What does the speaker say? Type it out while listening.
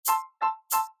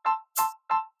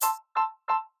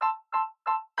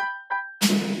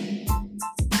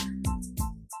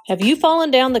Have you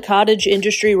fallen down the cottage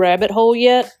industry rabbit hole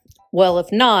yet? Well,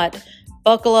 if not,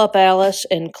 buckle up, Alice,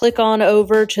 and click on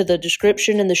over to the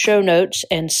description in the show notes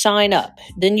and sign up.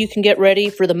 Then you can get ready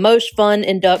for the most fun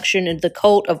induction into the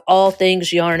cult of all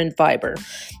things yarn and fiber.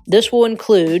 This will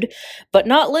include, but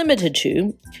not limited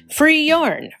to, free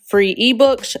yarn, free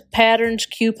ebooks, patterns,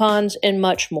 coupons, and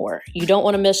much more. You don't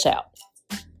want to miss out.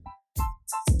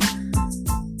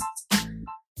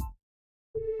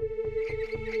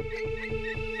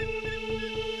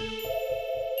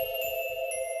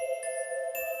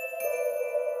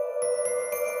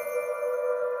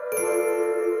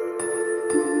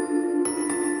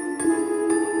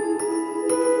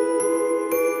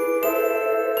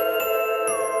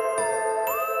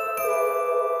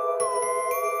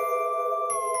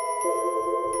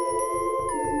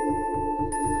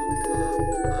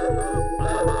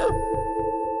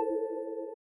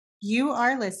 You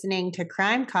are listening to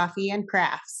Crime, Coffee, and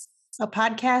Crafts, a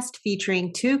podcast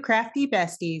featuring two crafty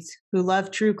besties who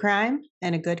love true crime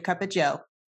and a good cup of joe.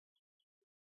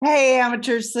 Hey,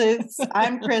 Amateur Sleuths.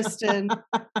 I'm Kristen.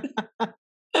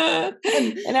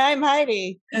 And I'm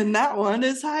Heidi. And that one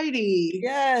is Heidi.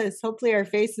 Yes, hopefully our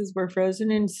faces were frozen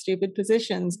in stupid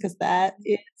positions because that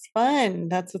is fun.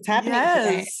 That's what's happening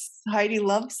today. Heidi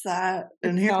loves that.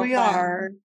 And It's here so we fun. are.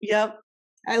 Yep.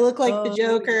 I look like the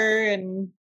Joker and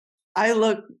I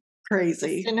look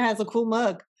crazy. Kristen has a cool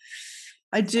mug.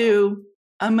 I do.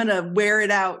 I'm going to wear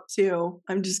it out too.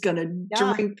 I'm just going to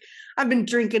drink. I've been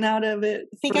drinking out of it.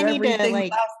 I think for I need to the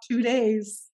last 2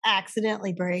 days.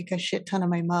 Accidentally break a shit ton of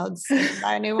my mugs and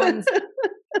buy new ones.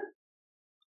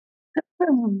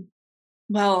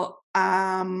 Well,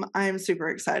 I'm super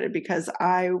excited because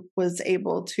I was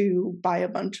able to buy a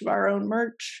bunch of our own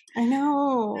merch. I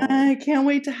know. I can't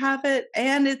wait to have it.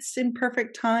 And it's in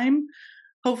perfect time,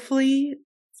 hopefully,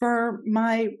 for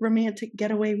my romantic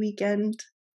getaway weekend.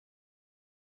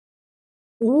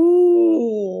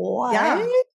 Ooh, what?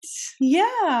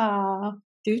 Yeah.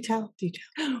 Do tell.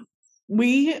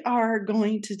 We are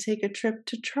going to take a trip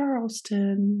to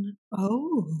Charleston.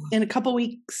 Oh. In a couple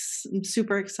weeks. I'm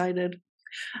super excited.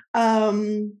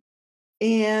 And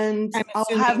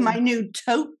I'll have my new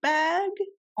tote bag.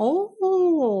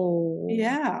 Oh.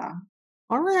 Yeah.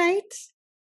 All right.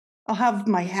 I'll have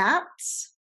my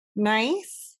hats.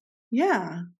 Nice.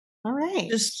 Yeah. All right.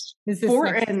 Just Is this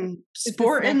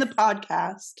sport in the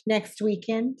podcast. Next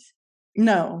weekend?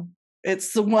 No,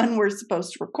 it's the one we're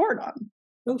supposed to record on.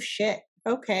 Oh, shit.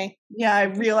 Okay. Yeah, I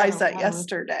realized that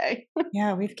yesterday.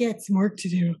 Yeah, we've got some work to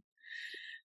do.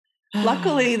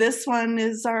 Luckily, this one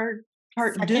is our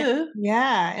part deux.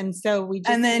 Yeah, and so we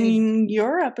just and then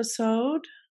your episode.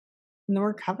 And then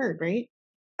we're covered, right?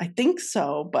 I think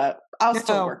so, but I'll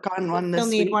still work on one this week.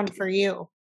 Still need one for you.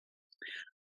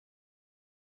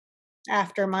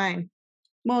 After mine.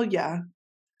 Well, yeah.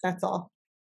 That's all.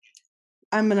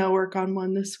 I'm going to work on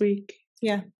one this week.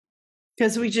 Yeah.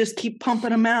 Because we just keep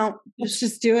pumping them out. Let's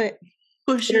just do it.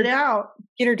 Push it out.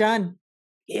 Get her done.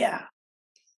 Yeah.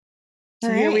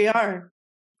 So here we are.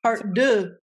 Part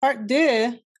deux. Part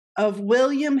deux. Of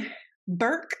William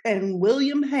Burke and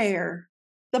William Hare,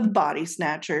 the Body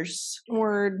Snatchers.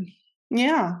 Word.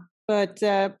 Yeah. But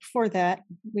before that,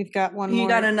 we've got one more. You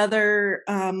got another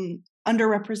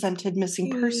underrepresented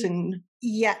missing person.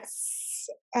 Yes.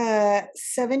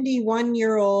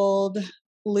 71-year-old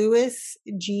Louis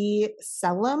G.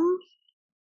 Selam.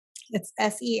 It's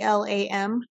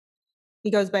Selam.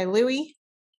 He goes by Louis.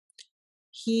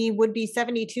 He would be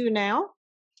 72 now.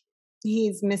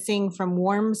 He's missing from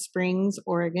Warm Springs,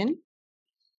 Oregon.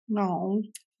 No.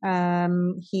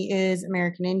 He is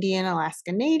American Indian,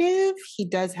 Alaska Native. He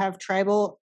does have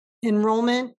tribal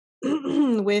enrollment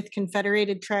with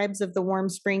Confederated Tribes of the Warm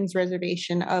Springs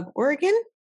Reservation of Oregon.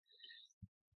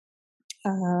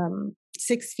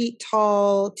 6 feet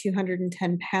tall,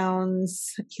 210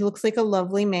 pounds. He looks like a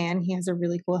lovely man. He has a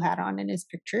really cool hat on in his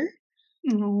picture.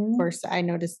 Mm-hmm. Of course, I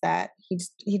noticed that. He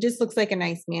just looks like a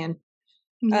nice man.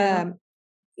 Yeah.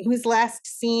 He was last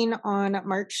seen on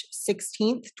March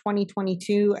 16th,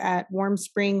 2022 at Warm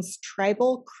Springs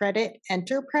Tribal Credit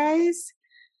Enterprise.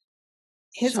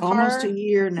 His car, almost a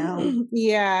year now.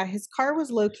 Yeah, his car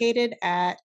was located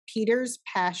at Peters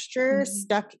Pasture,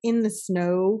 stuck in the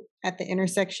snow at the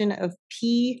intersection of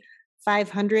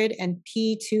P500 and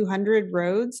P200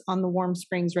 roads on the Warm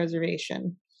Springs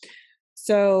Reservation.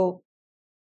 So,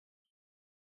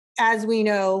 as we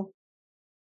know,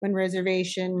 when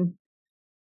reservation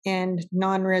and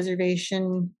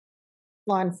non-reservation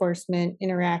law enforcement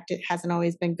interact, it hasn't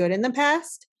always been good in the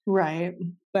past. Right.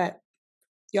 But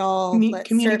Y'all,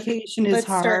 Communication is let's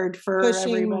start hard for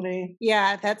pushing. everybody.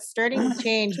 Yeah, that's starting to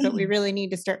change, but we really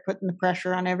need to start putting the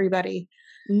pressure on everybody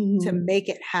to make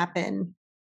it happen.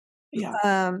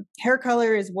 Yeah. Hair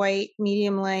color is white,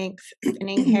 medium length,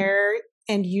 thinning hair,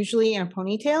 and usually in a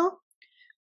ponytail.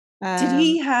 Did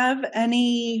he have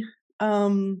any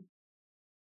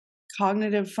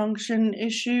cognitive function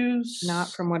issues?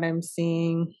 Not from what I'm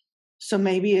seeing. So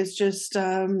maybe it's just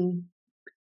got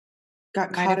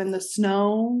caught in the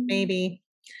snow. Maybe.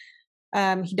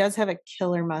 He does have a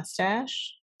killer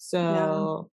mustache.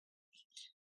 So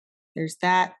there's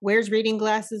that. Wears reading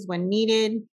glasses when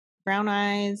needed. Brown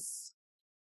eyes.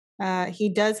 He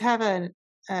does have a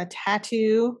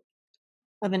tattoo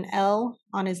of an L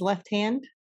on his left hand.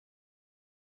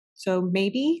 So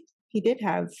maybe he did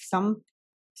have some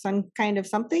kind of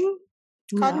something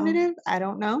cognitive. I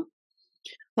don't know.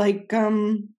 Like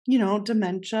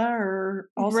dementia or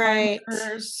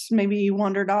Alzheimer's. Maybe he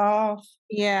wandered off.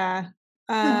 Yeah.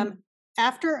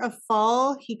 After a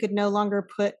fall, he could no longer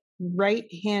put right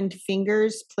hand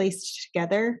fingers placed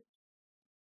together.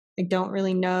 I don't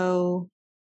really know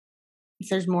if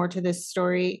there's more to this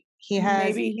story.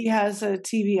 Maybe he has a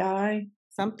TBI.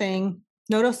 Something.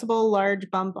 Noticeable large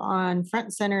bump on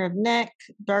front center of neck,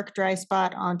 dark dry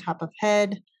spot on top of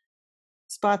head,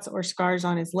 spots or scars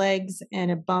on his legs,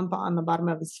 and a bump on the bottom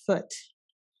of his foot.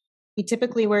 He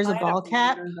typically wears a ball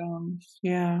cap.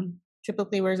 Yeah.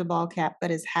 Typically wears a ball cap,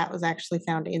 but his hat was actually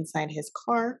found inside his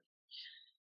car.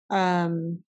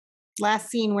 Last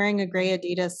seen wearing a gray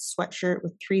Adidas sweatshirt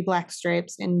with 3 black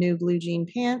stripes and new blue jean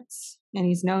pants, and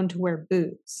he's known to wear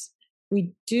boots.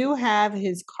 We do have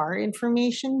his car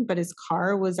information, but his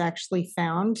car was actually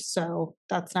found, so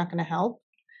that's not going to help.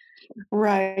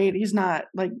 Right. He's not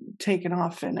like taken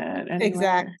off in it. Anywhere.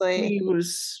 Exactly. He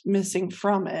was missing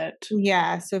from it.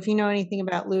 Yeah. So if you know anything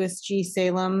about Louis G.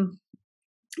 Salem,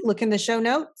 look in the show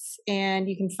notes and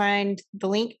you can find the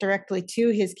link directly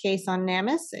to his case on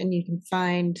NamUs, and you can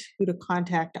find who to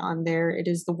contact on there. It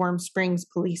is the Warm Springs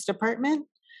Police Department.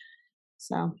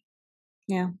 So,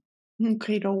 yeah.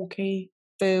 Okay.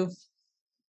 Boo.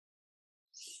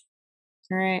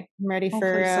 All right. I'm ready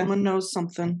Hopefully for someone knows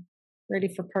something.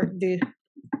 Ready for part 2.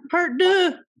 Part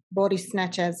 2. Body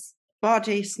snatches.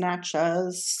 Body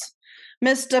snatches.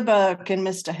 Mr. Burke and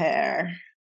Mr. Hare.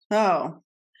 Oh.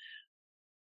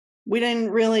 We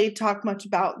didn't really talk much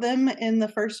about them in the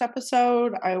first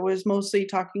episode. I was mostly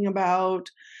talking about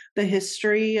the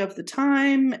history of the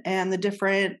time and the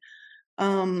different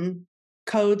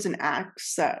codes and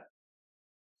acts that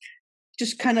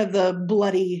just kind of the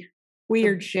bloody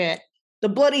weird shit. The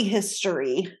bloody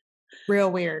history.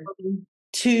 Real weird.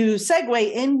 To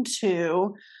segue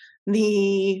into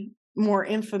the more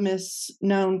infamous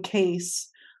known case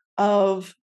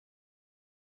of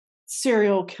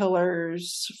serial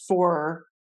killers for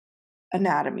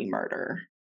anatomy murder.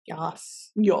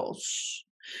 Yes.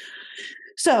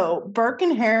 So Burke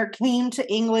and Hare came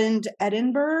to England,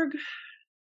 Edinburgh.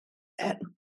 What did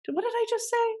I just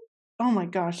say? Oh my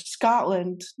gosh,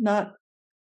 Scotland, not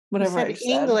whatever I said.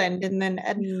 England and then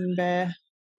Edinburgh.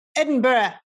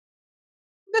 Edinburgh.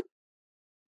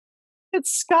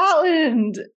 It's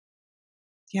Scotland.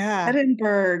 Yeah.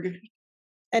 Edinburgh.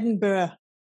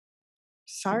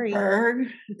 Sorry. Burgh.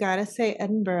 You gotta say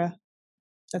Edinburgh.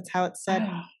 That's how it's said.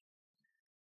 Edinburgh.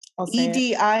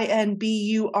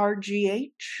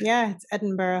 Yeah, it's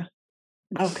Edinburgh.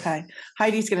 Okay.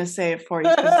 Heidi's going to say it for you.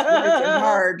 Words are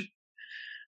hard.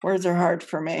 Words are hard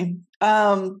for me.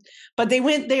 But they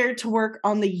went there to work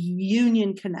on the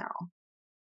Union Canal.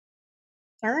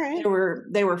 All right.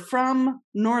 They were from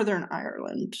Northern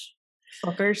Ireland.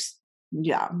 Fuckers.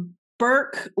 Yeah.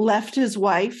 Burke left his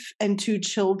wife and 2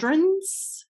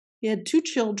 childrens. He had 2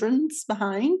 childrens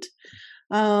behind.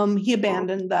 He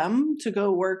abandoned them to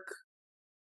go work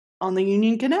on the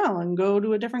Union Canal and go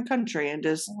to a different country and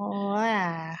just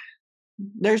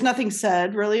there's nothing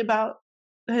said really about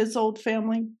his old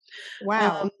family.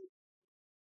 Wow.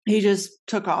 He just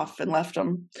took off and left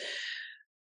them.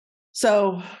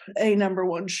 So a number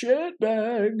 1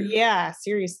 shitbag. Yeah,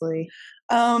 seriously.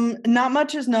 Not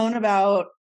much is known about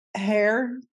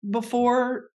Hare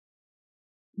before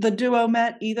the duo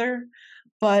met either,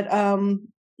 but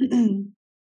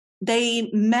they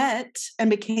met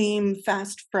and became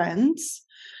fast friends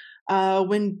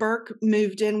when Burke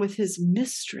moved in with his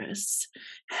mistress,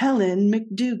 Helen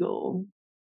McDougall.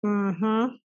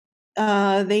 Mm-hmm.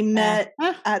 They met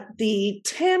at the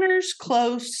Tanner's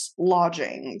Close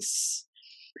lodgings.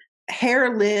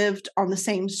 Hare lived on the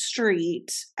same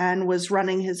street and was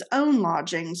running his own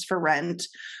lodgings for rent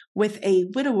with a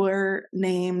widower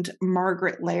named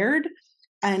Margaret Laird,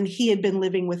 and he had been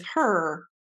living with her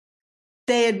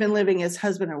they had been living as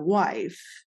husband and wife.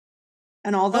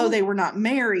 And although they were not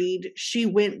married, she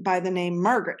went by the name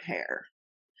Margaret Hare.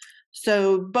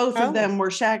 So both of them were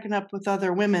shacking up with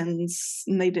other women's,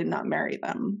 and they did not marry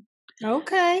them.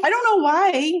 Okay. I don't know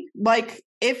why. Like,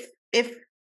 if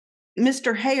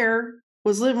Mr. Hare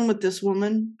was living with this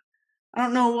woman, I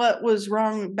don't know what was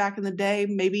wrong back in the day.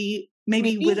 Maybe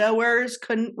widowers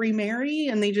couldn't remarry,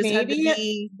 and they just had to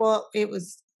be. Well,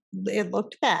 it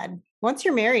looked bad. Once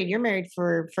you're married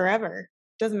for forever.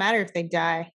 Doesn't matter if they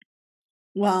die.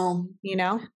 Well,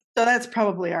 So that's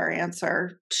probably our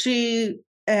answer. She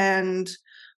and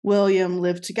William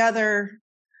lived together.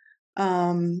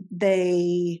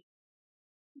 They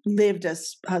lived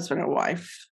as husband and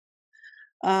wife.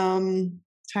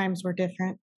 Times were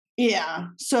different. Yeah.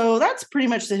 So that's pretty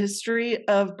much the history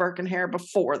of Burke and Hare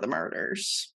before the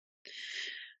murders.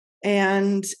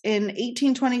 And in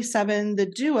 1827, the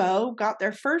duo got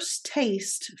their first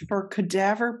taste for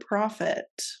cadaver profit.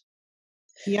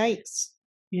 Yikes.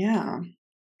 Yeah.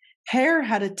 Hare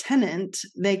had a tenant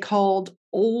they called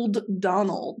Old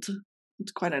Donald.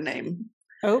 It's quite a name.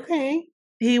 Okay.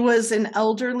 He was an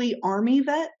elderly army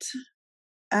vet.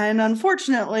 And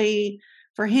unfortunately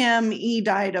for him, he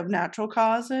died of natural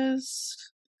causes.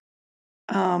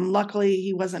 Luckily,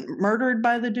 he wasn't murdered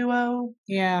by the duo.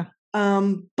 Yeah.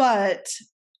 But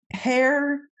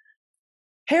Hare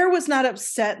was not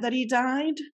upset that he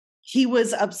died. He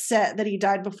was upset that he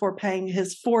died before paying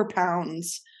his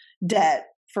 £4 debt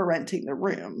for renting the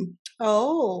room.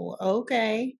 Oh,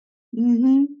 okay.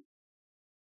 Mm-hmm.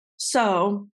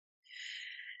 So,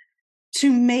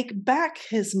 to make back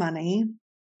his money,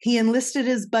 he enlisted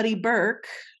his buddy Burke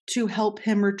to help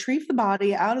him retrieve the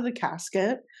body out of the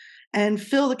casket and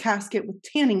fill the casket with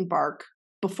tanning bark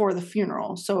before the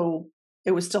funeral. So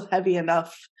it was still heavy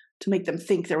enough to make them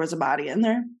think there was a body in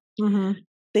there. Mm-hmm.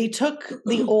 They took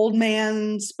the old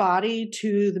man's body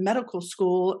to the medical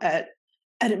school at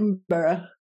Edinburgh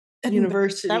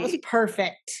University. That was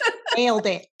perfect. Nailed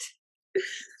it.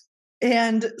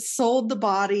 And sold the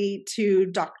body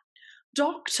to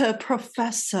Dr.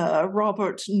 Professor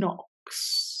Robert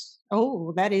Knox.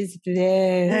 Oh, that is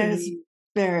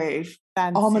very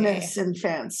fancy. Ominous and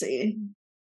fancy.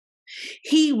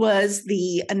 He was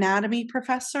the anatomy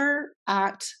professor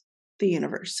at the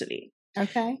university.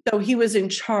 Okay. So he was in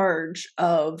charge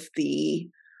of the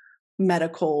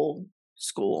medical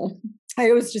school.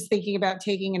 I was just thinking about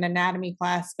taking an anatomy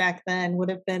class back then would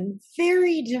have been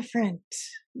very different.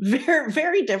 Very,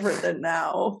 very different than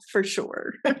now, for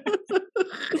sure.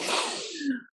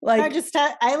 I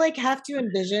have to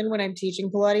envision when I'm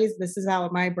teaching Pilates, this is how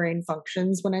my brain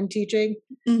functions when I'm teaching.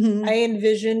 Mm-hmm. I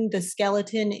envision the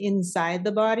skeleton inside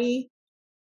the body.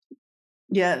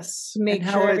 Yes. To make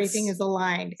sure everything is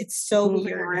aligned. It's so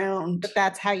weird. Around. But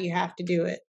that's how you have to do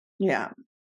it. Yeah.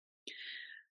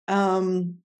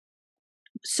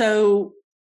 So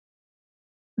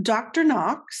Dr.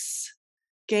 Knox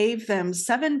gave them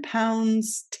 £7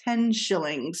 10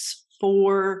 shillings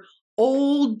for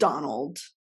old Donald.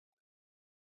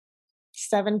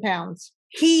 £7.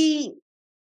 He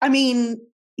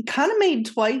kind of made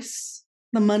twice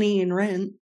the money in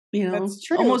rent. That's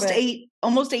true. Almost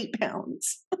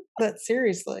 £8. But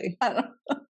seriously, I don't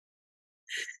know.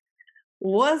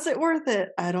 Was it worth it?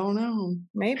 I don't know.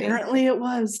 Maybe. Apparently it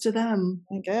was to them.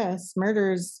 I guess.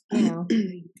 Murders, that's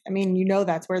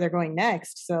where they're going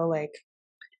next. So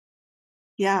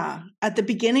yeah. At the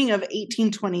beginning of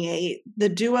 1828, the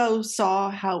duo saw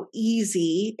how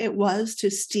easy it was to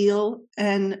steal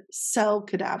and sell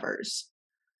cadavers.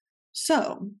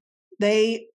 So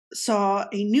they saw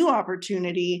a new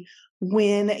opportunity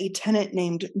when a tenant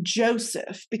named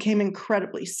Joseph became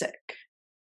incredibly sick.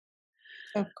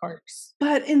 Of course.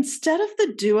 But instead of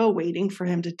the duo waiting for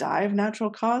him to die of natural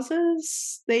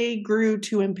causes, they grew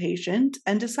too impatient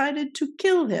and decided to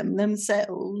kill him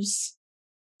themselves.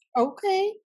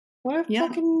 Okay. What a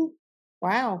fucking...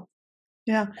 Wow.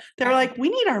 Yeah. They're like, we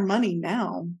need our money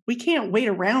now. We can't wait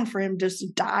around for him just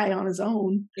to die on his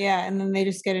own. Yeah, and then they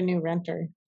just get a new renter.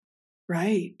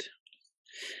 Right.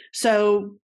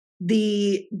 So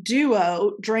the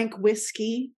duo drank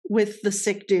whiskey with the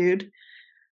sick dude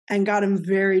and got him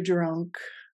very drunk.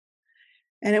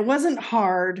 And it wasn't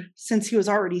hard, since he was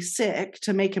already sick,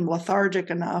 to make him lethargic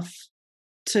enough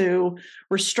to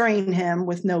restrain him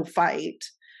with no fight.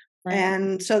 Right.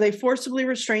 And so they forcibly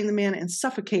restrained the man and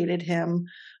suffocated him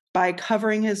by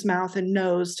covering his mouth and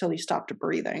nose till he stopped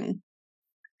breathing.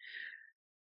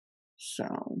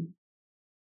 So,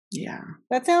 yeah.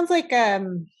 That sounds like a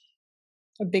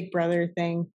Big Brother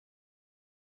thing.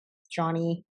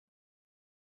 Johnny.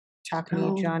 Talking to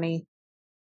you, Johnny.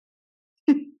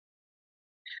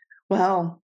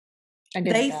 Well, I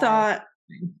didn't they die. thought,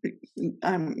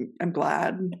 I'm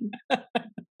glad.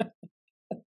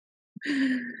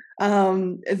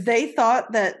 They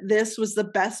thought that this was the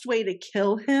best way to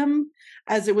kill him,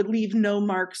 as it would leave no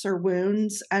marks or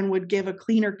wounds and would give a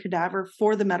cleaner cadaver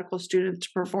for the medical student to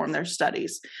perform their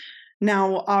studies.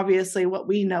 Now, obviously, what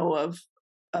we know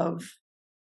of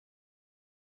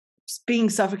being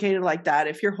suffocated like that,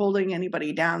 if you're holding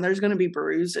anybody down, there's going to be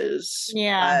bruises.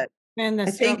 Yeah. But And the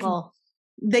I think struggle.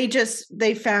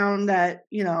 they found that,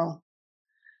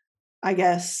 I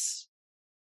guess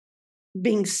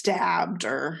being stabbed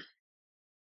or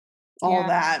all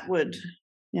that would,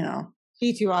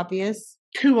 Be too obvious.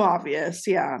 too obvious.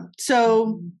 Yeah.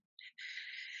 So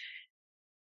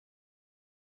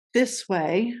this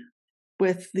way,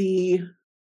 with the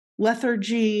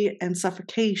lethargy and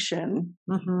suffocation,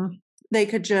 they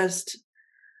could just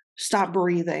stop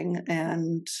breathing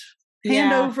and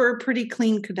hand over pretty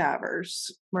clean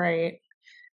cadavers. Right.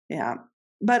 Yeah.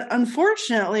 But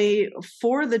unfortunately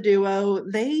for the duo,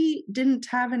 they didn't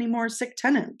have any more sick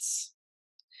tenants.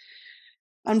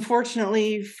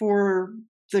 Unfortunately for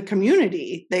the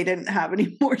community, they didn't have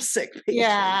any more sick patients.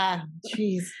 Yeah.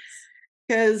 Jeez.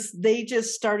 Because they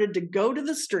just started to go to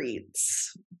the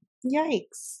streets.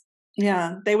 Yikes.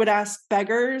 Yeah. They would ask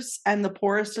beggars and the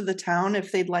poorest of the town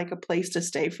if they'd like a place to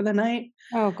stay for the night.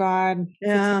 Oh, God.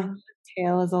 Yeah.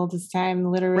 Tale as old as time,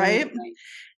 literally. Right?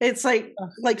 It's like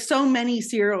so many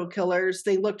serial killers,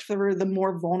 they looked for the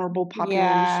more vulnerable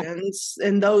populations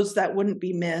and those that wouldn't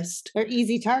be missed. They're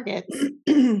easy targets.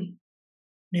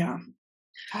 Yeah.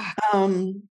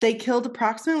 They killed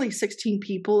approximately 16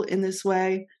 people in this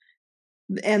way,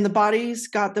 and the bodies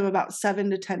got them about 7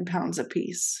 to 10 pounds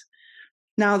apiece.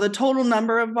 Now, the total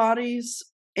number of bodies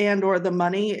and or the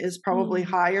money is probably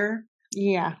higher.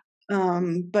 Yeah.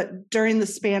 But during the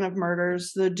span of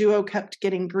murders, the duo kept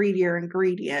getting greedier and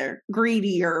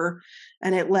greedier,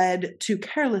 and it led to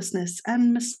carelessness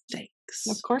and mistakes.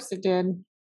 Of course it did.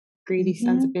 Greedy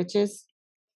sons of bitches.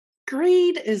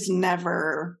 Greed is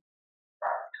never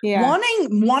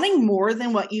wanting more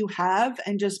than what you have,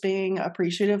 and just being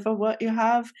appreciative of what you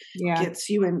have gets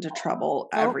you into trouble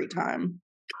every time.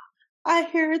 I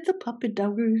hear the puppet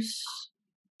doggers.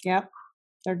 Yep.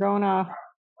 They're going off.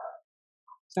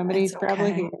 Somebody's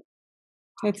probably here.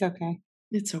 It's okay.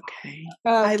 It's okay.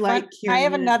 I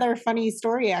have another funny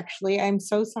story, actually. I'm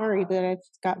so sorry that I've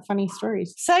got funny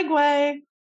stories. Segue. I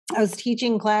was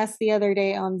teaching class the other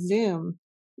day on Zoom,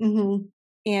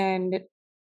 and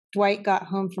Dwight got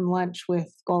home from lunch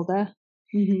with Golda,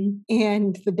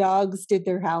 and the dogs did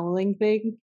their howling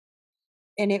thing.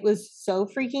 And it was so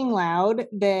freaking loud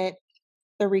that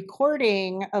the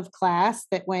recording of class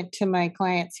that went to my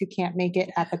clients who can't make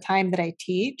it at the time that I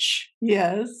teach.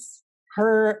 Yes.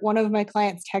 One of my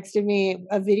clients texted me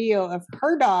a video of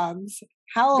her dogs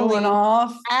howling going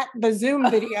off at the Zoom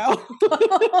video.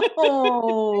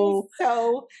 Oh,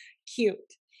 so cute.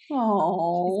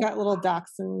 Oh, she's got little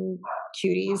dachshund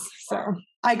cuties. So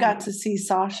I got to see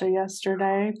Sasha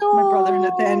yesterday. My brother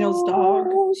Nathaniel's dog.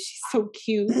 Oh, she's so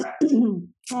cute.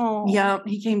 Oh. Yeah,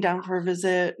 he came down for a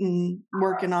visit and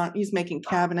he's making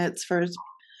cabinets for his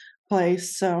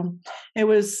place. So it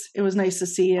was nice to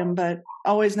see him, but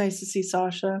always nice to see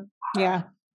Sasha. Yeah.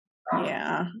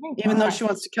 Yeah. Even though she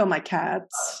wants to kill my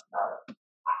cats.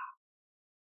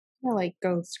 I'll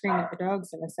go scream at the dogs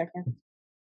in a second.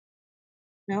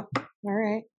 Nope. All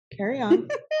right. Carry on.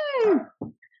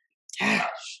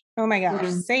 Oh my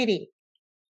gosh. Sadie.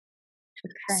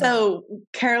 So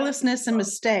carelessness and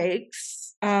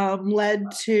mistakes led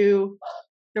to,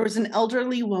 there was an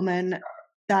elderly woman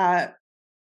that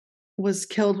was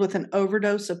killed with an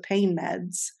overdose of pain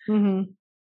meds.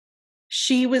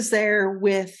 She was there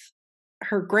with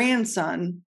her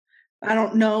grandson. I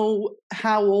don't know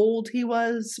how old he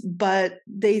was, but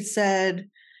they said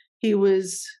he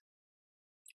was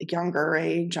younger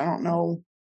age. I don't know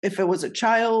if it was a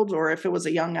child or if it was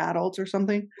a young adult or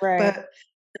something. Right. But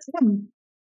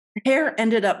Hare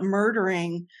ended up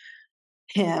murdering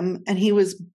him, and he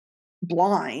was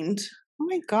blind. Oh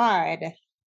my God.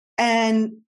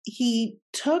 And he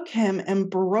took him and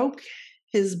broke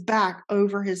his back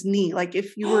over his knee, like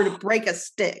if you were to break a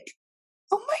stick.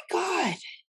 Oh my God.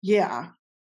 Yeah.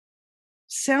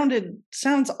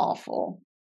 Sounds awful.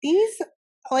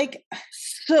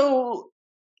 So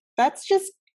that's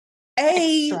just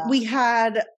extra. We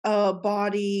had a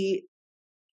body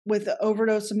with an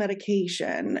overdose of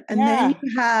medication, and then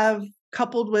you have,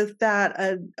 coupled with that,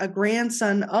 a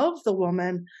grandson of the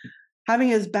woman having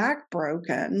his back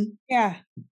broken. Yeah.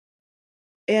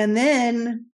 And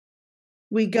then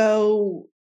we go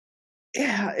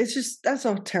Yeah, it's just, that's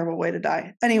a terrible way to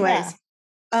die. Anyways,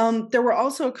 there were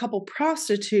also a couple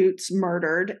prostitutes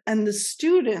murdered, and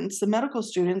the medical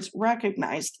students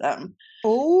recognized them.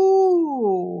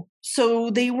 Oh, So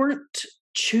they weren't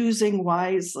choosing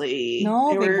wisely.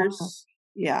 no, they were, weren't.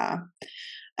 yeah.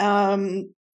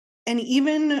 And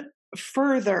even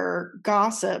further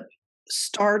gossip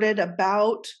started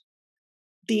about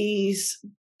these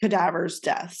cadavers'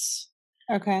 deaths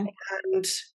Okay. and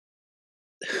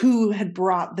who had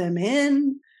brought them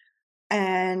in,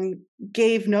 and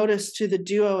gave notice to the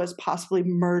duo as possibly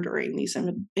murdering these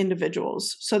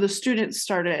individuals. So the students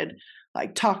started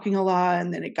like talking a lot,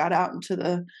 and then it got out into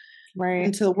the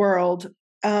world.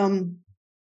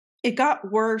 It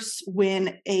got worse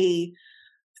when a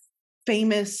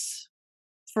famous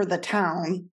for the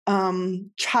town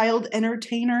child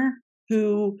entertainer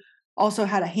who also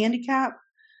had a handicap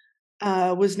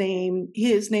his name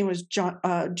was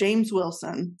James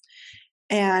Wilson,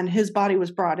 and his body was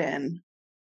brought in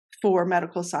for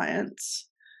medical science.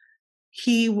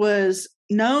 He was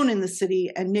known in the city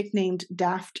and nicknamed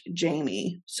Daft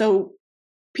Jamie. So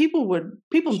people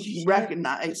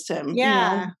recognized him,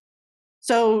 Yeah. you know.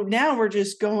 So now we're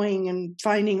just going and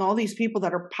finding all these people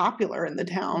that are popular in the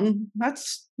town.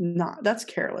 That's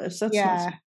careless. That's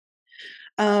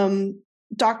not.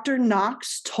 Dr.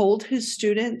 Knox told his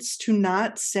students to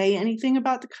not say anything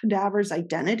about the cadaver's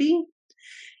identity,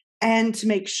 and to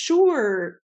make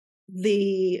sure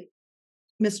the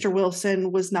Mr.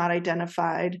 Wilson was not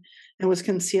identified and was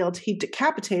concealed, he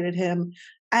decapitated him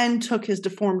and took his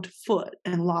deformed foot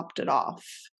and lopped it off.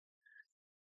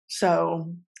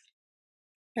 So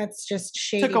that's just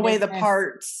shady. Took away the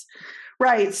parts.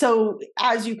 Right. So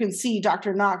as you can see,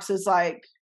 Dr. Knox is like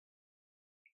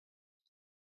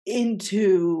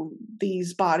into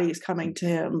these bodies coming to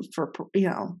him for, you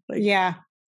know, like, yeah.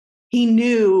 He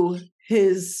knew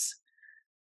his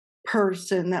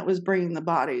person that was bringing the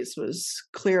bodies was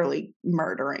clearly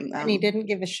murdering them. And he didn't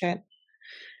give a shit.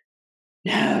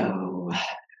 No.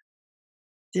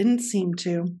 Didn't seem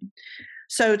to.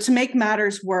 So to make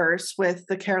matters worse with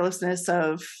the carelessness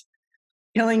of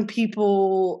killing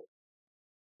people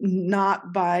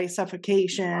not by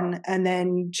suffocation and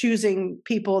then choosing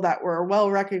people that were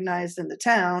well recognized in the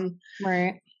town.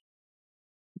 Right.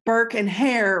 Burke and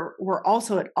Hare were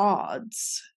also at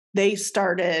odds. They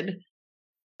started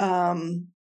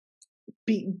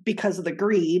because of the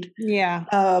greed. Yeah.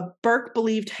 Burke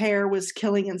believed Hare was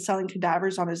killing and selling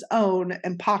cadavers on his own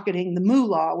and pocketing the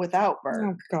moolah without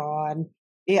Burke. Oh, God.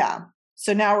 Yeah.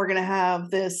 So now we're going to have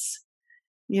this,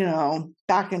 you know,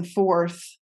 back and forth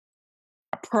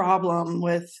problem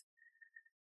with,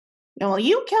 you know, well,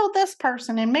 you killed this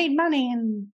person and made money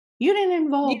and you didn't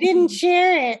involve. You didn't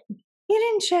share it. You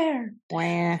didn't share.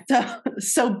 Wow.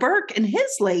 So Burke and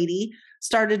his lady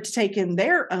started to take in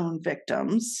their own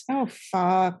victims. Oh,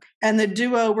 fuck. And the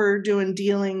duo were doing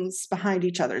dealings behind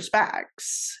each other's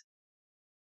backs.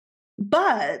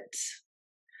 But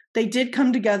they did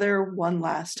come together one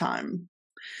last time.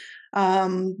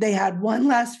 They had one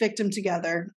last victim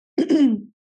together.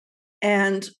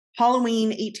 And Halloween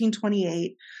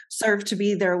 1828 served to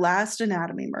be their last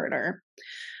anatomy murder.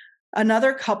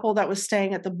 Another couple that was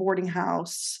staying at the boarding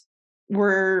house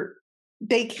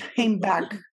they came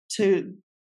back to,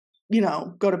 you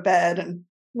know, go to bed, and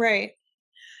right.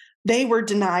 They were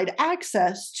denied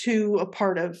access to a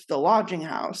part of the lodging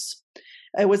house.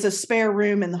 It was a spare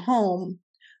room in the home,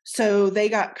 so they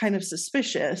got kind of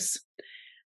suspicious.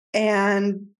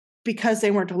 And because they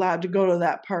weren't allowed to go to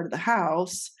that part of the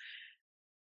house,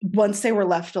 once they were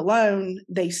left alone,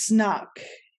 they snuck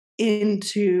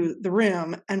into the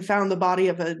room and found the body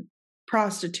of a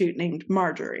prostitute named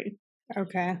Marjorie.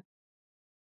 Okay.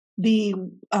 The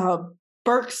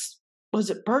Burke's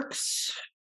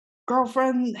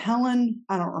girlfriend, Helen?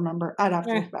 I don't remember. I'd have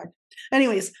to look back.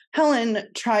 Anyways, Helen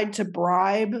tried to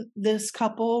bribe this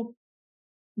couple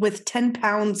with 10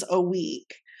 pounds a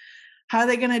week. How are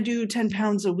they going to do 10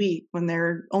 pounds a week when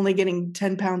they're only getting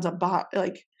 10 pounds a bot?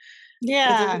 Like, yeah,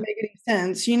 it doesn't make any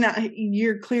sense.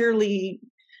 You're clearly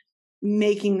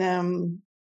making them.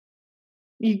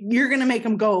 You're going to make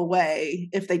them go away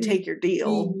if they take your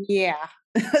deal. Yeah,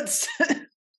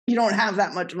 you don't have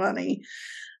that much money.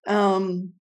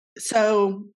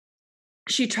 So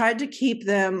she tried to keep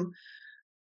them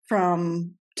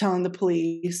from telling the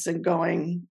police and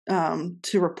going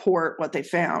to report what they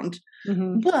found.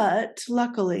 Mm-hmm. But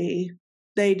luckily,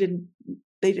 they did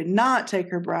not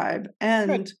take her bribe, and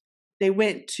Good. They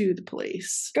went to the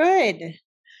police. Good.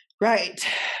 Right.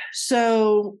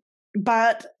 So,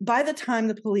 but by the time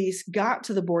the police got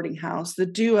to the boarding house, the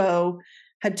duo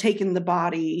had taken the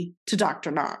body to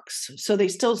Dr. Knox. So they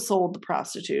still sold the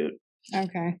prostitute.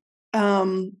 Okay.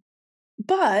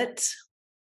 But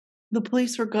the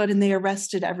police were good and they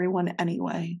arrested everyone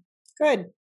anyway. Good.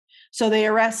 So they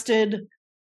arrested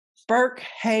Burke,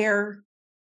 Hare,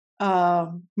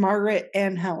 Margaret,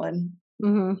 and Helen.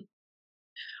 Mm-hmm.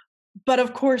 But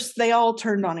of course, they all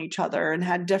turned on each other and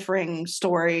had differing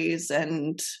stories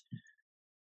and,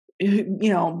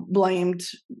 blamed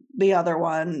the other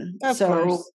one. Of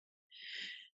course.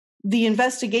 The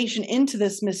investigation into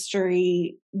this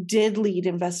mystery did lead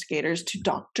investigators to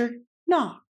Dr.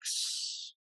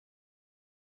 Knox.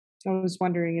 I was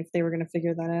wondering if they were going to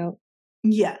figure that out.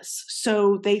 Yes.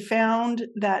 So they found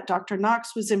that Dr.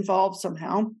 Knox was involved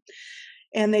somehow.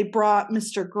 And they brought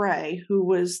Mr. Gray, who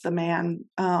was the man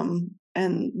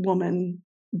and woman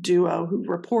duo who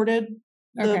reported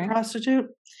the prostitute.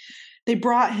 They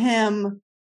brought him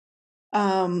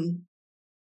to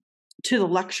the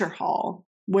lecture hall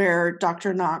where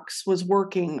Dr. Knox was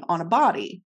working on a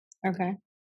body. Okay.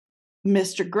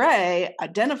 Mr. Gray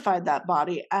identified that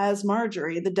body as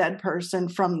Marjorie, the dead person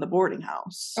from the boarding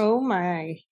house. Oh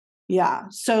my. Yeah.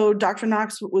 So Dr.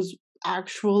 Knox was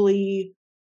actually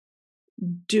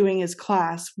doing his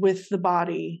class with the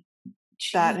body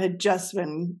that had just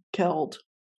been killed.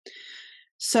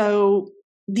 So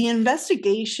the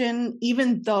investigation,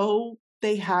 even though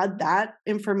they had that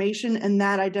information and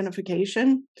that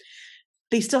identification,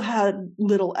 they still had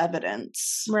little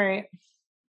evidence. Right.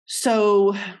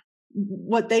 So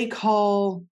what they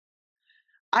call,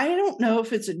 I don't know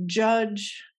if it's a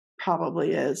judge,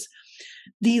 probably is,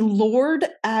 the Lord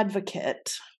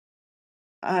Advocate.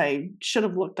 I should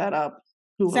have looked that up.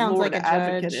 Who Sounds a Lord like a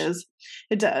Advocate judge. is.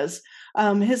 It does.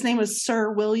 His name was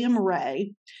Sir William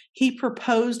Ray. He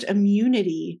proposed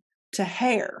immunity to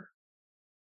Hare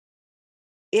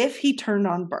if he turned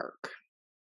on Burke.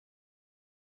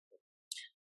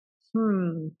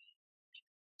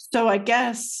 So I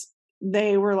guess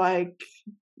they were like,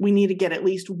 we need to get at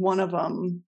least one of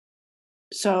them.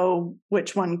 So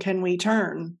which one can we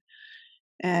turn?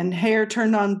 And Hare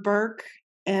turned on Burke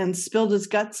and spilled his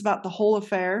guts about the whole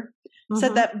affair.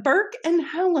 Said that Burke and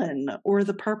Helen were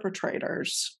the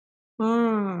perpetrators.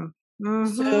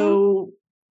 So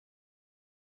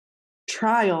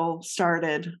trial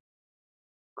started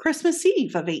Christmas Eve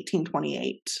of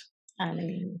 1828. I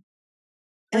mean,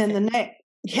 and the next,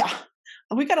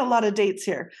 we got a lot of dates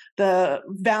here. The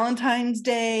Valentine's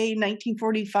Day,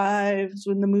 1945 is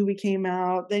when the movie came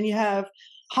out. Then you have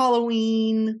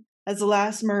Halloween as the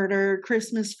last murder,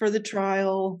 Christmas for the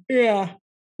trial. Yeah.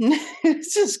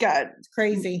 It's just got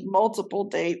crazy multiple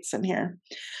dates in here.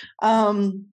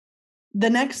 The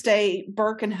next day,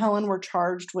 Burke and Helen were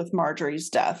charged with Marjorie's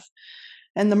death.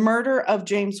 And the murder of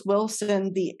James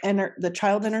Wilson, the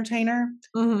child entertainer,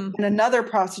 and another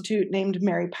prostitute named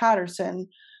Mary Patterson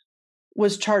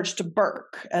was charged to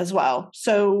Burke as well.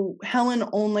 So Helen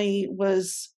only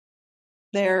was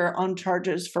there on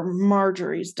charges for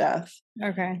Marjorie's death.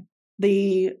 Okay.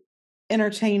 The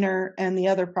entertainer and the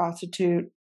other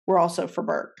prostitute were also for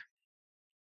Burke.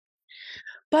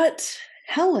 But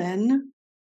Helen,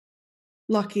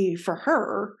 lucky for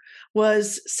her,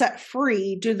 was set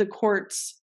free due to the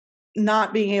courts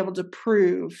not being able to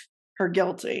prove her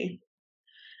guilty.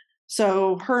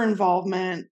 So her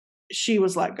involvement, she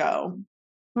was let go.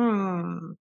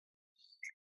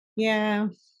 Yeah.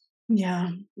 Yeah.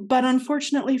 But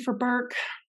unfortunately for Burke,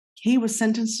 he was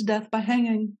sentenced to death by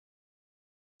hanging.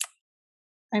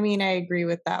 I mean, I agree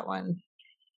with that one.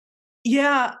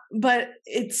 Yeah, but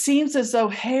it seems as though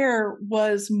Hare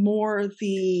was more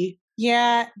the...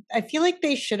 Yeah, I feel like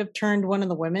they should have turned one of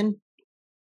the women.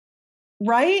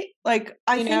 Right? Like,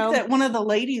 I think that one of the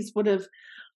ladies would have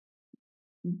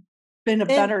been a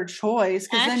better choice,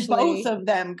 because then both of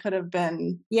them could have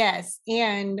been. Yes,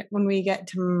 and when we get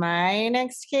to my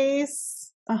next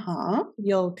case,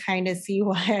 you'll kind of see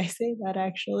why I say that,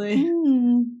 actually.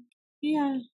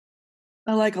 Yeah.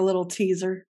 I like a little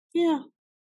teaser. Yeah.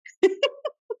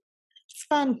 It's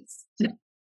fun.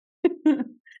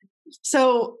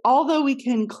 So, although we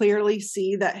can clearly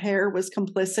see that Hare was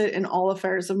complicit in all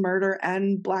affairs of murder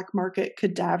and black market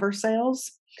cadaver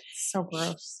sales. So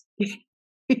gross.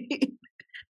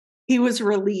 He was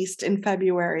released in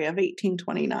February of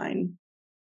 1829.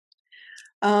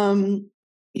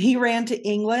 He ran to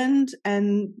England,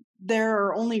 and there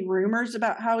are only rumors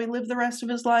about how he lived the rest of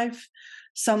his life.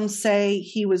 Some say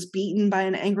he was beaten by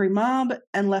an angry mob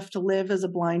and left to live as a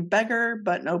blind beggar,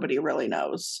 but nobody really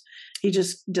knows. He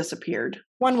just disappeared.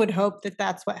 One would hope that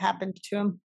that's what happened to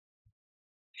him.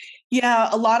 Yeah,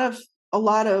 a lot of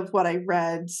what I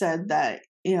read said that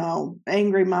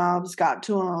angry mobs got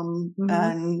to him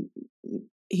and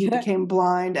he became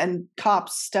blind, and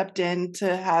cops stepped in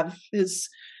to have his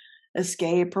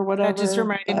escape or whatever. That just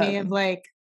reminded me of like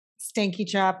Stanky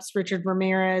Chops, Richard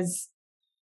Ramirez,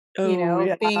 being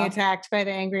attacked by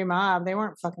the angry mob. They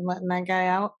weren't fucking letting that guy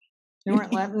out. They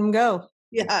weren't letting him go.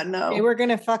 Yeah, no. They were going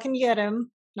to fucking get him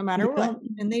no matter what.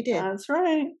 And they did. That's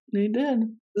right. They did.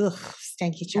 Ugh,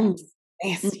 Stanky Chops.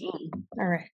 Nasty. All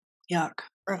right. Yuck.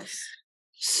 Gross.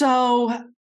 So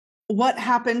what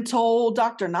happened to old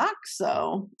Dr. Knox,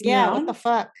 though? Yeah, what the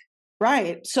fuck?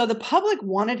 Right. So the public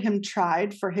wanted him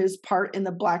tried for his part in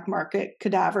the black market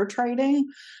cadaver trading,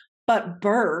 but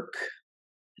Burke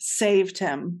saved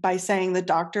him by saying the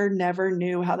doctor never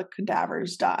knew how the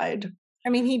cadavers died. I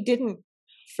mean, he didn't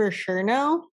for sure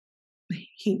know.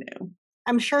 He knew.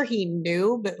 I'm sure he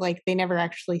knew, but like they never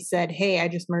actually said, hey, I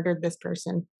just murdered this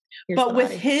person. But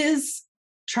with his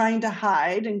trying to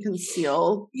hide and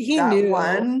conceal, he knew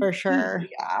one for sure.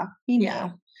 He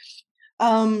knew.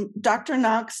 Dr.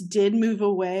 Knox did move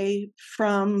away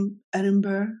from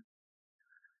Edinburgh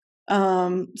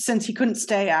since he couldn't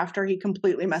stay after he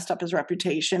completely messed up his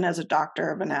reputation as a doctor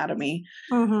of anatomy.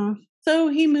 So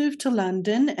he moved to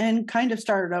London and kind of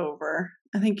started over.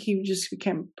 I think he just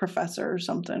became professor or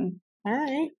something. All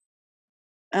right.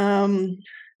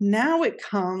 Now it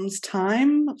comes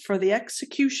time for the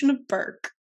execution of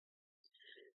Burke.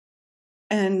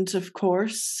 And of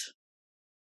course,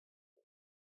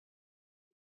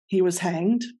 he was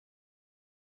hanged.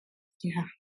 Yeah.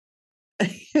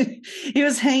 He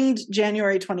was hanged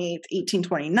January 28th,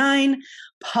 1829,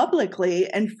 publicly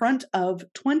in front of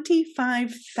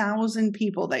 25,000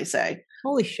 people, they say.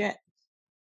 Holy shit.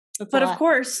 But of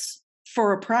course,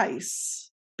 for a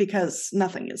price, because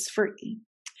nothing is free.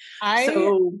 I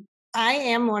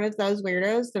am one of those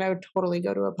weirdos that I would totally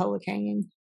go to a public hanging.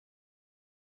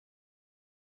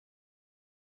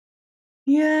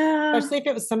 Yeah. Especially if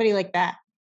it was somebody like that.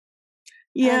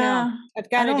 Yeah. I've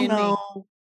got it in me.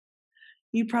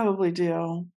 You probably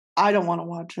do. I don't want to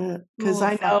watch it because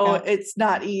I know it's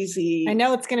not easy. I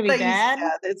know it's going to be bad.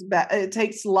 Yeah, it's bad. It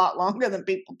takes a lot longer than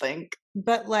people think.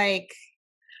 But like,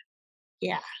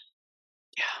 yeah.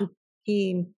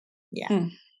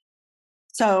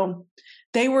 So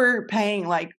they were paying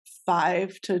like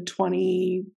 5 to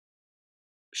 20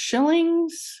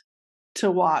 shillings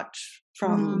to watch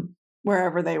from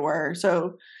wherever they were.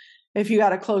 So if you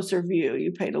got a closer view,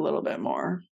 you paid a little bit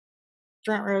more.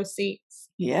 Front row seats.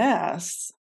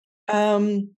 Yes.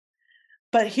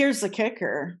 But here's the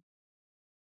kicker.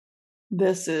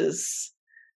 This is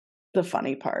the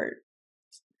funny part.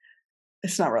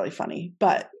 It's not really funny,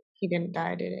 but he didn't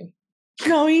die, did he?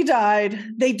 No, he died.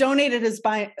 They donated his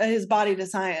body to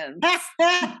science.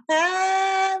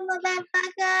 Motherfucker!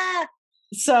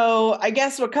 So I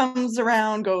guess what comes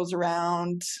around goes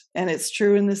around, and it's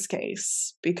true in this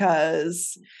case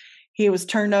because he was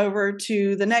turned over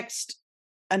to the next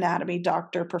anatomy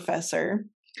doctor professor.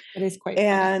 It is quite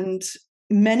and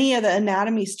funny. Many of the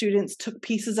anatomy students took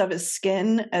pieces of his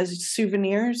skin as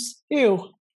souvenirs. Ew.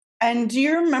 And do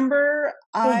you remember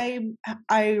I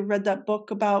read that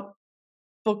book about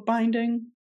bookbinding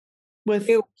with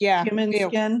human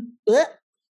skin? Blech.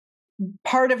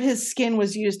 Part of his skin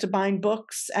was used to bind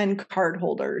books and card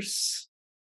holders.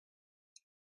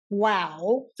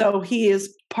 Wow. So he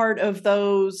is part of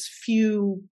those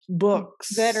few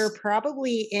books that are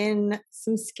probably in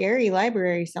some scary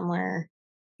library somewhere.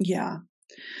 Yeah.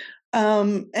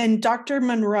 And Dr.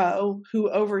 Monroe, who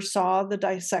oversaw the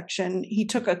dissection, he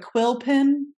took a quill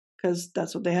pen, because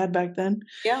that's what they had back then.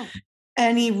 Yeah.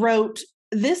 And he wrote,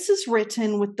 "This is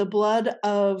written with the blood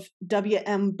of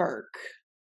W.M. Burke,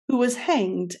 who was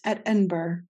hanged at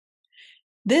Edinburgh.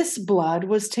 This blood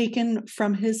was taken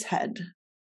from his head."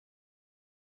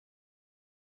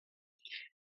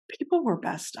 People were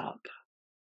messed up.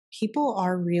 People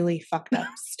are really fucked up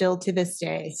still to this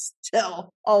day.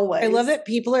 Still, always. I love it.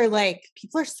 People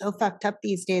are so fucked up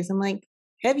these days. I'm like,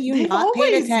 have you not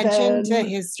paid attention to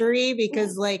history?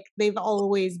 Because like they've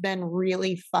always been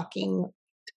really fucking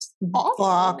fucked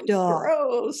up.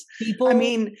 Gross. I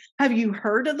mean, have you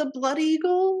heard of the Blood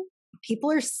Eagle?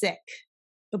 People are sick.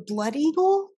 The Blood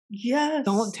Eagle? Yes.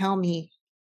 Don't tell me.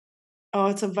 Oh,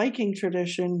 it's a Viking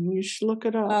tradition. You should look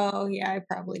it up. Oh, yeah, I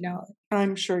probably know it.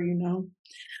 I'm sure you know.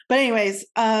 But anyways,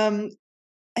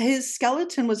 his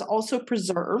skeleton was also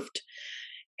preserved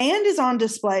and is on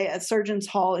display at Surgeons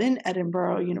Hall in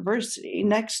Edinburgh University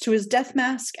next to his death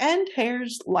mask and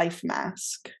Hare's life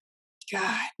mask.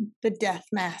 God, the death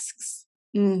masks.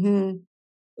 Mm-hmm.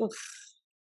 Oof.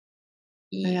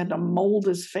 They had to mold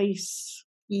his face.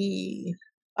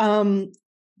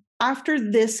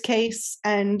 after this case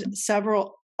and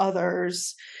several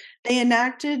others, they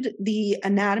enacted the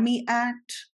Anatomy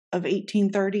Act of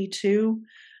 1832,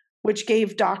 which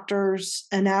gave doctors,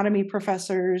 anatomy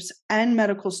professors, and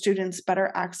medical students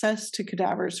better access to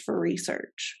cadavers for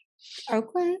research.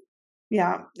 Okay.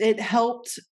 Yeah, it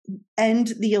helped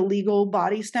end the illegal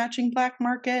body snatching black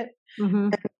market. Mm-hmm.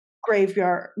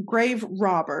 Grave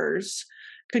robbers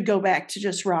could go back to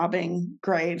just robbing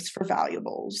graves for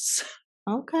valuables.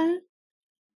 Okay.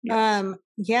 Yes.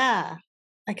 Yeah.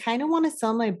 I kind of want to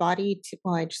sell my body to,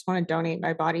 well, I just want to donate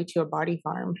my body to a body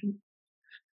farm,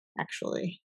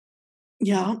 actually.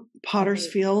 Yeah, Potter's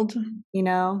Field. You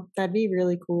know, that'd be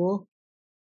really cool.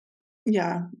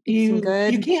 Yeah, Do some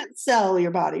good. you can't sell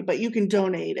your body, but you can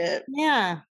donate it.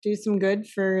 Yeah, do some good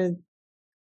for,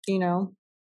 you know,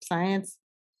 science.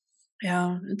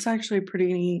 Yeah, it's actually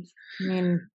pretty neat. I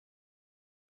mean,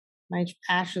 my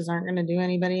ashes aren't going to do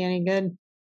anybody any good.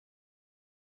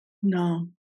 No,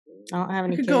 I don't have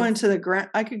any I could kids. go into the ground.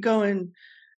 I could go and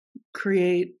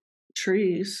create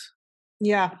trees.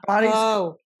 Yeah. Bodies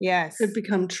Oh, yes. could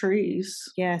become trees.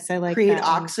 Yes, I like Create that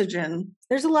one. oxygen.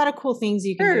 There's a lot of cool things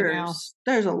you can do now.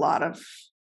 There's a lot of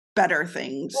better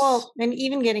things. Well, and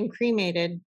even getting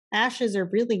cremated, ashes are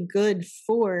really good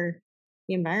for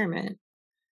the environment.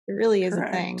 It really is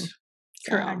a thing.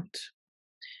 Correct.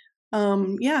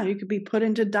 Yeah, you could be put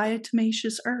into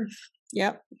diatomaceous earth.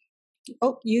 Yep.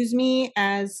 Oh, use me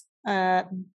as a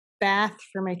bath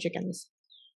for my chickens.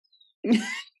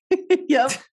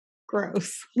 Yep.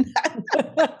 Gross. That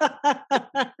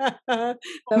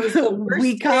was the worst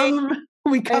we come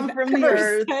I've from the ever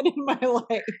earth. said in my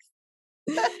life.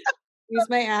 Use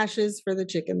my ashes for the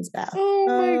chicken's bath. Oh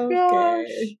my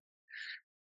gosh.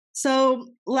 So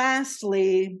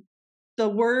lastly, the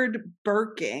word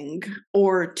burking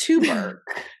or to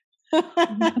burk.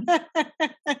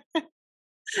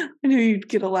 I knew you'd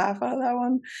get a laugh out of that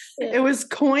one. Yeah. It was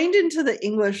coined into the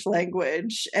English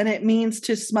language, and it means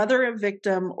to smother a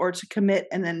victim or to commit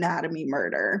an anatomy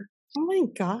murder. Oh my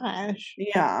gosh.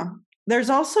 Yeah. There's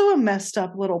also a messed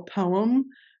up little poem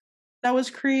that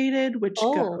was created, which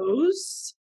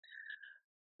goes.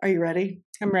 Are you ready?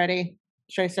 I'm ready.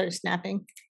 Should I start snapping?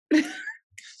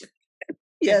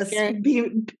 Yes.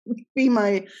 Be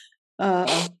my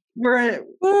we're at,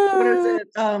 what is it?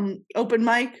 Open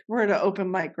mic. We're at an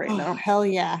open mic right now. Hell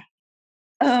yeah.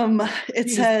 It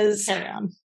says carry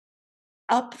on.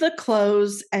 Up the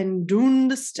close and doon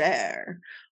the stair,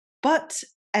 but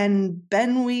and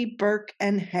ben we Burke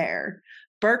and Hare.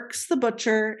 Burke's the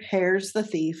butcher, Hare's the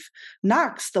thief,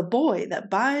 knocks the boy that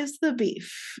buys the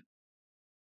beef.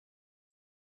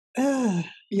 Ugh.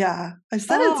 Yeah, I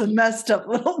said it's a messed up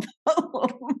little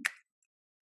poem.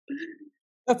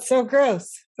 That's so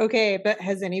gross. Okay, but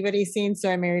has anybody seen So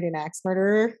I Married an Axe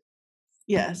Murderer?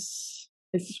 Yes.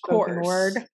 It's spoken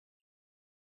word.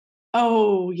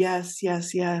 Oh, yes.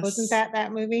 Wasn't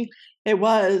that movie? It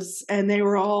was. And they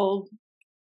were all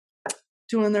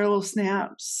doing their little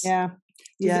snaps. Yeah.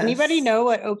 Does anybody know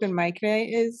what open mic night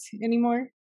is anymore?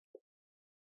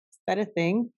 Is that a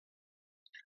thing?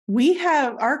 We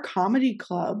have our comedy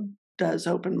club does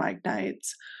open mic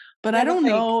nights, but I don't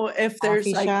know if there's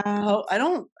like I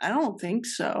don't think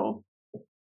so.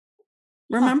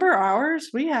 Remember ours?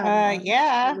 We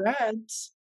have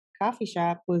Reds. Coffee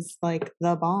shop was like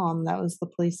the bomb. That was the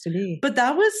place to be. But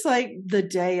that was like the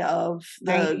day of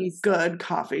the 90s. Good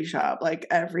coffee shop. Like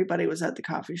everybody was at the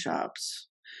coffee shops.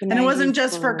 And it wasn't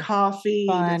just for coffee.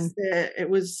 It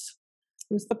was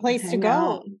the place to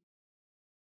go.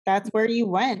 That's where you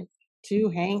went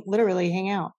to literally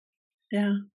hang out.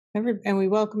 Yeah. And we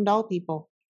welcomed all people.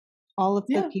 All of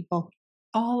the people.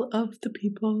 All of the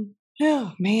people.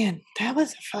 Oh man, that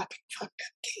was a fucking fucked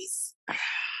up case. I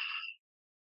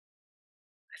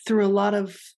threw a lot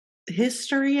of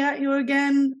history at you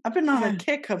again. I've been on a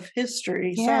kick of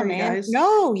history. Yeah, sorry, man. guys.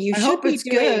 No, you should be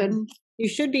good. You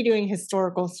should be doing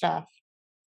historical stuff.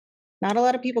 Not a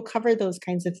lot of people cover those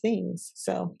kinds of things.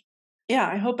 So yeah,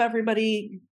 I hope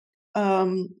everybody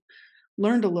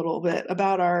learned a little bit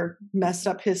about our messed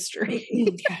up history. Yeah,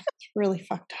 it's really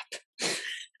fucked up.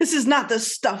 This is not the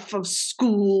stuff of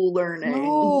school learning.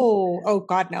 No. Oh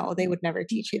God, no. They would never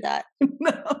teach you that.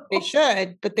 No. They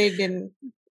should, but they didn't.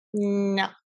 No.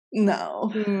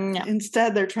 No.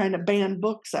 Instead, they're trying to ban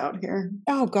books out here.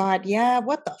 Oh God, yeah.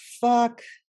 What the fuck?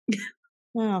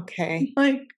 Okay.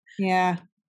 Like, yeah.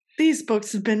 These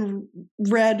books have been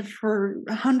read for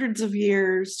hundreds of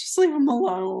years. Just leave them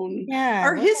alone. Yeah.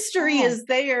 Our history is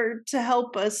there to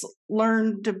help us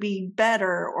learn to be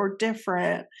better or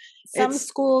different. Some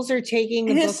schools are taking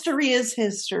the history is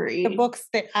history. The books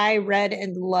that I read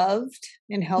and loved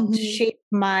and helped shape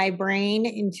my brain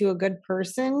into a good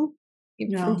person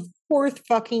from 4th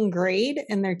fucking grade,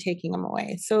 and they're taking them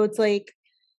away. So it's like,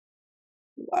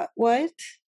 what?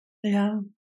 Yeah.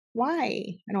 Why?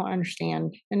 I don't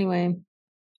understand. Anyway,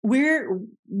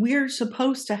 we're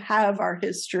supposed to have our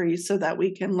history so that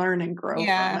we can learn and grow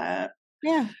from it.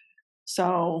 Yeah.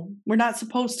 So we're not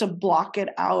supposed to block it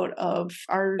out of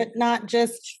our but not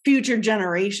just future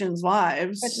generations'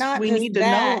 lives. But not we just need to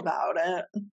know about it.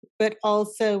 But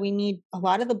also we need, a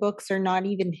lot of the books are not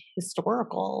even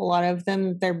historical. A lot of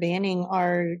them they're banning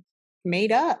are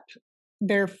made up.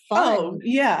 They're fun. Oh,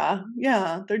 yeah.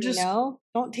 Yeah. They're just,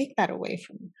 don't take that away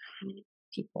from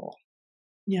people.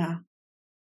 Yeah.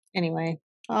 Anyway,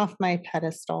 off my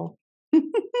pedestal.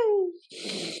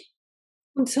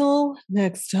 Until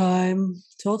next time.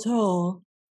 Till.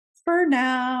 For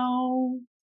now,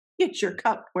 get your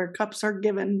cup where cups are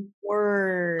given.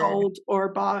 Word. Sold or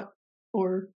bought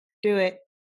or do it.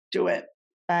 Do it.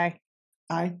 Bye.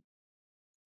 Bye.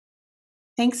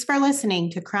 Thanks for listening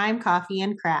to Crime, Coffee,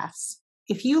 and Crafts.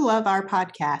 If you love our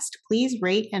podcast, please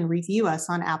rate and review us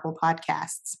on Apple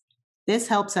Podcasts. This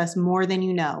helps us more than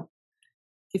you know.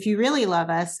 If you really love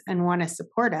us and want to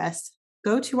support us,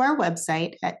 go to our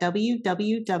website at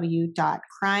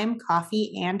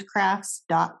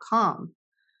www.crimecoffeeandcrafts.com.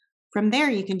 From there,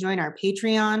 you can join our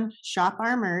Patreon, shop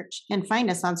our merch, and find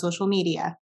us on social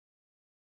media.